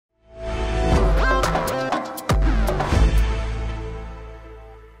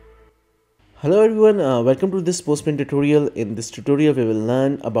Hello everyone, welcome to this Postman tutorial. In this tutorial, we will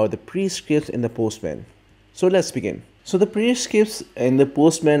learn about the pre-scripts in the Postman. So let's begin. So the pre-scripts in the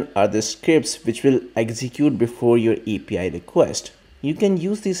Postman are the scripts which will execute before your API request. You can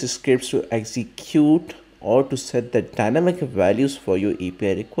use these scripts to execute or to set the dynamic values for your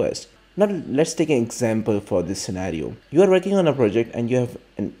API request. Now let's take an example for this scenario. You are working on a project and you have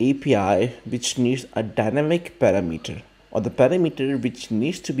an API which needs a dynamic parameter, or the parameter which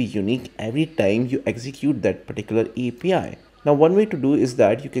needs to be unique every time you execute that particular API. Now one way to do is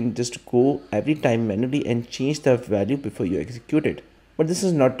that you can just go every time manually and change the value before you execute it. But this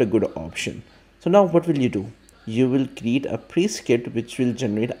is not a good option. So now what will you do? You will create a pre-script which will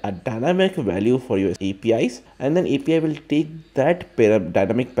generate a dynamic value for your APIs, and then API will take that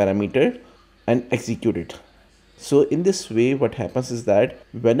dynamic parameter and execute it. So in this way, what happens is that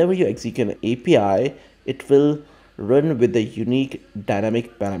whenever you execute an API, it will run with the unique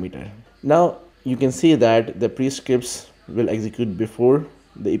dynamic parameter. Now you can see that the pre-scripts will execute before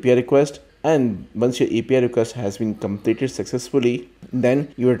the API request, and once your API request has been completed successfully,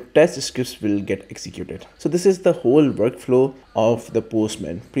 then your test scripts will get executed. So this is the whole workflow of the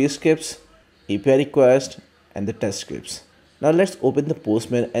Postman: pre-scripts, API request, and the test scripts. Now let's open the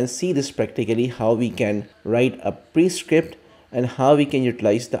Postman and see this practically, how we can write a pre-script and how we can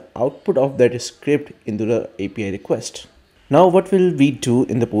utilize the output of that script into the API request. Now what will we do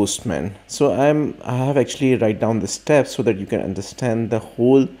in the Postman? So I have actually write down the steps so that you can understand the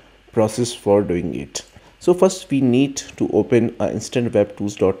whole process for doing it. So first we need to open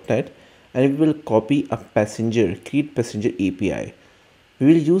instantwebtools.net and we will copy a create passenger API. We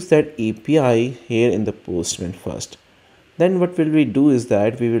will use that API here in the Postman first. Then what will we do is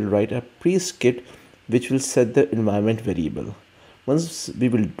that we will write a pre-script which will set the environment variable. Once we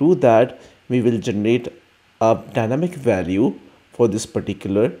will do that, we will generate a dynamic value for this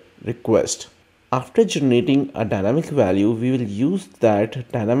particular request. After generating a dynamic value, we will use that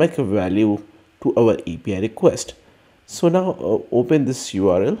dynamic value to our API request. So now open this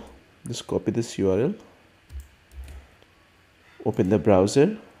URL, just copy this URL, open the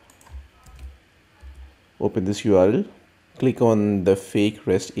browser, open this URL, click on the fake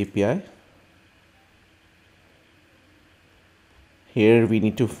REST API. Here we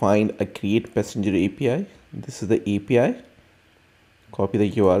need to find a create passenger API. This is the API. Copy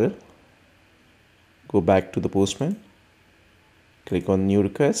the URL. Go back to the Postman. Click on new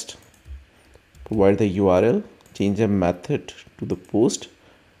request. Provide the URL. Change the method to the post.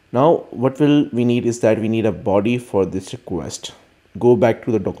 Now what will we need is that we need a body for this request. Go back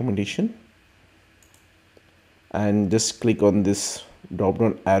to the documentation and just click on this drop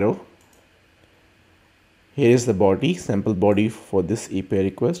down arrow. Here is the body, sample body for this API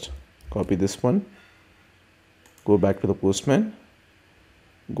request. Copy this one. Go back to the Postman.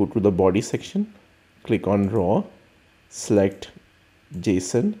 Go to the body section. Click on raw. Select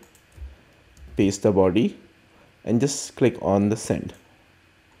JSON. Paste the body. And just click on the send.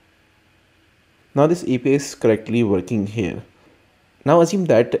 Now this API is correctly working here. Now assume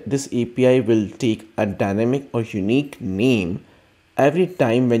that this API will take a dynamic or unique name every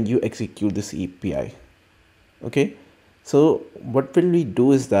time when you execute this API. Okay, so what will we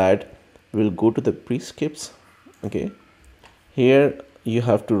do is that we'll go to the pre-scripts. Okay, here you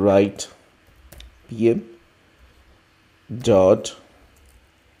have to write pm dot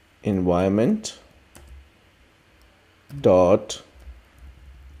environment dot,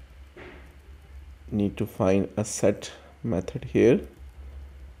 need to find a set method here.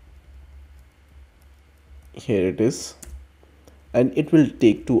 Here it is, and it will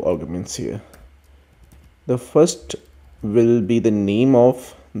take two arguments here. The first will be the name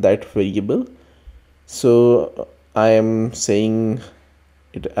of that variable. So I am saying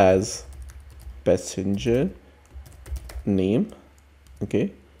it as passenger name.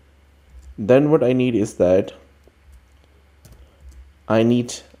 Okay. Then what I need is that I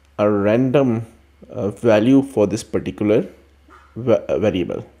need a random value for this particular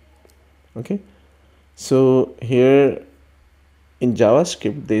variable. Okay. So here in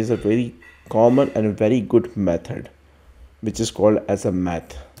JavaScript, there is a very common and very good method which is called as a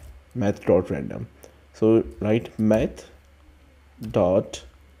math.random. So write math dot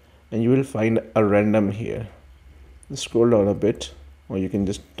and you will find a random here. Just scroll down a bit, or you can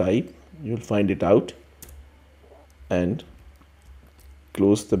just type, you'll find it out, and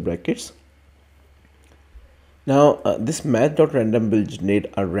close the brackets. Now this math.random will generate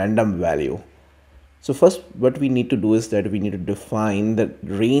a random value. So first what we need to do is that we need to define the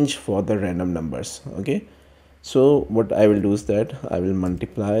range for the random numbers. Okay, so what I will do is that I will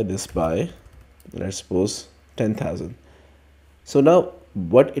multiply this by, let's suppose, 10,000. So now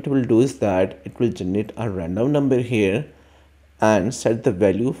what it will do is that it will generate a random number here and set the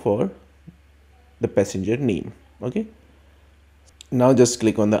value for the passenger name. Okay, now just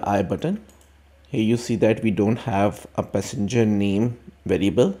click on the I button. Here you see that we don't have a passenger name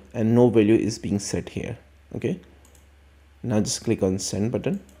variable and no value is being set here. Okay, now just click on send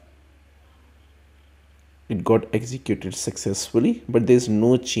button. It got executed successfully, but there's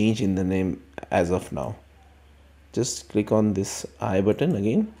no change in the name as of now. Just click on this I button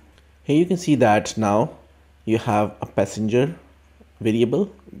again. Here you can see that now you have a passenger variable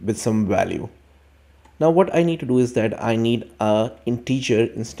with some value. Now what I need to do is that I need a integer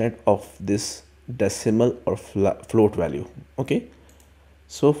instead of this decimal or float value. Okay,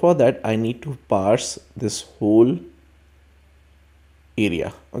 so for that I need to parse this whole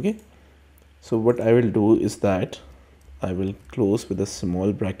area. Okay, so what I will do is that I will close with the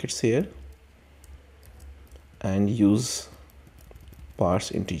small brackets here and use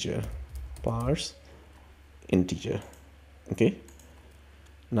parse integer. Okay,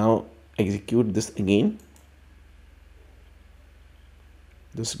 now execute this again.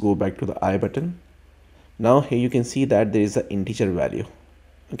 Just go back to the I button. Now here you can see that there is an integer value.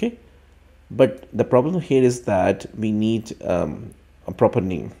 Okay, but the problem here is that we need a proper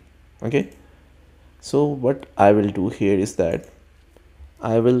name. Okay, so what I will do here is that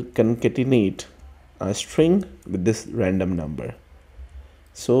I will concatenate a string with this random number.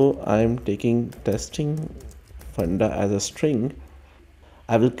 So I'm taking testing funda as a string.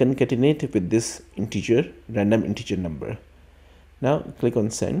 I will concatenate it with this random integer number. Now click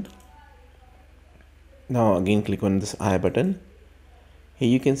on send. Now again click on this I button. Here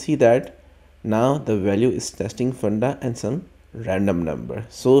you can see that now the value is testing funda and some random number.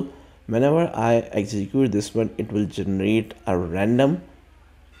 So whenever I execute this one, it will generate a random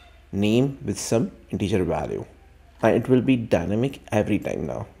name with some integer value, and it will be dynamic every time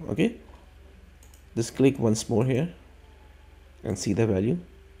now. Okay, just click once more here and see the value.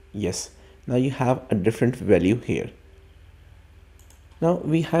 Yes, now you have a different value here. Now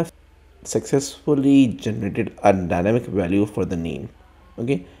we have successfully generated a dynamic value for the name.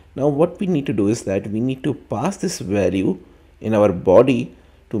 Okay, now what we need to do is that we need to pass this value in our body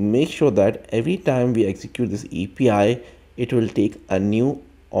to make sure that every time we execute this API, it will take a new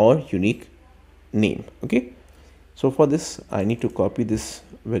or unique name. Okay, so for this I need to copy this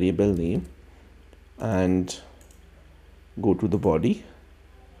variable name and go to the body.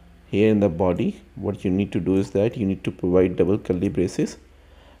 Here in the body, what you need to do is that you need to provide double curly braces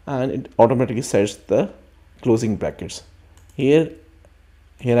and it automatically sets the closing brackets. Here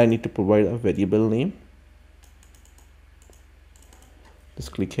I need to provide a variable name.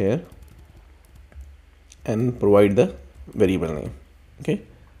 Just click here and provide the variable name. Okay,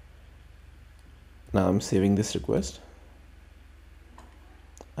 now I'm saving this request.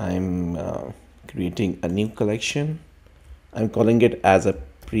 I'm creating a new collection. I'm calling it as a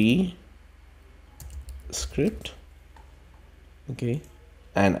pre-script. Okay,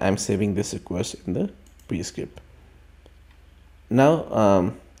 and I'm saving this request in the pre-script.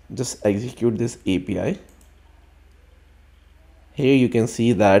 Now just execute this API. Here you can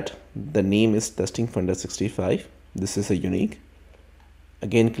see that the name is testing funda 65. This is a unique.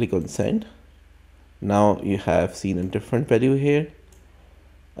 Again click on send. Now you have seen a different value here.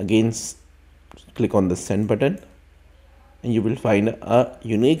 Again click on the send button and you will find a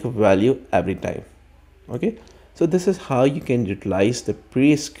unique value every time. Okay, so this is how you can utilize the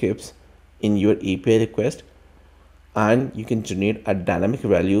pre-scripts in your API request, and you can generate a dynamic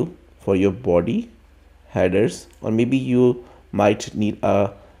value for your body, headers, or maybe you might need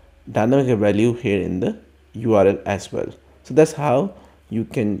a dynamic value here in the URL as well. So that's how you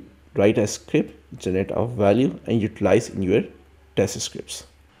can write a script, generate a value, and utilize in your test scripts.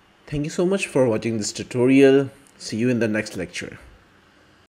 Thank you so much for watching this tutorial. See you in the next lecture.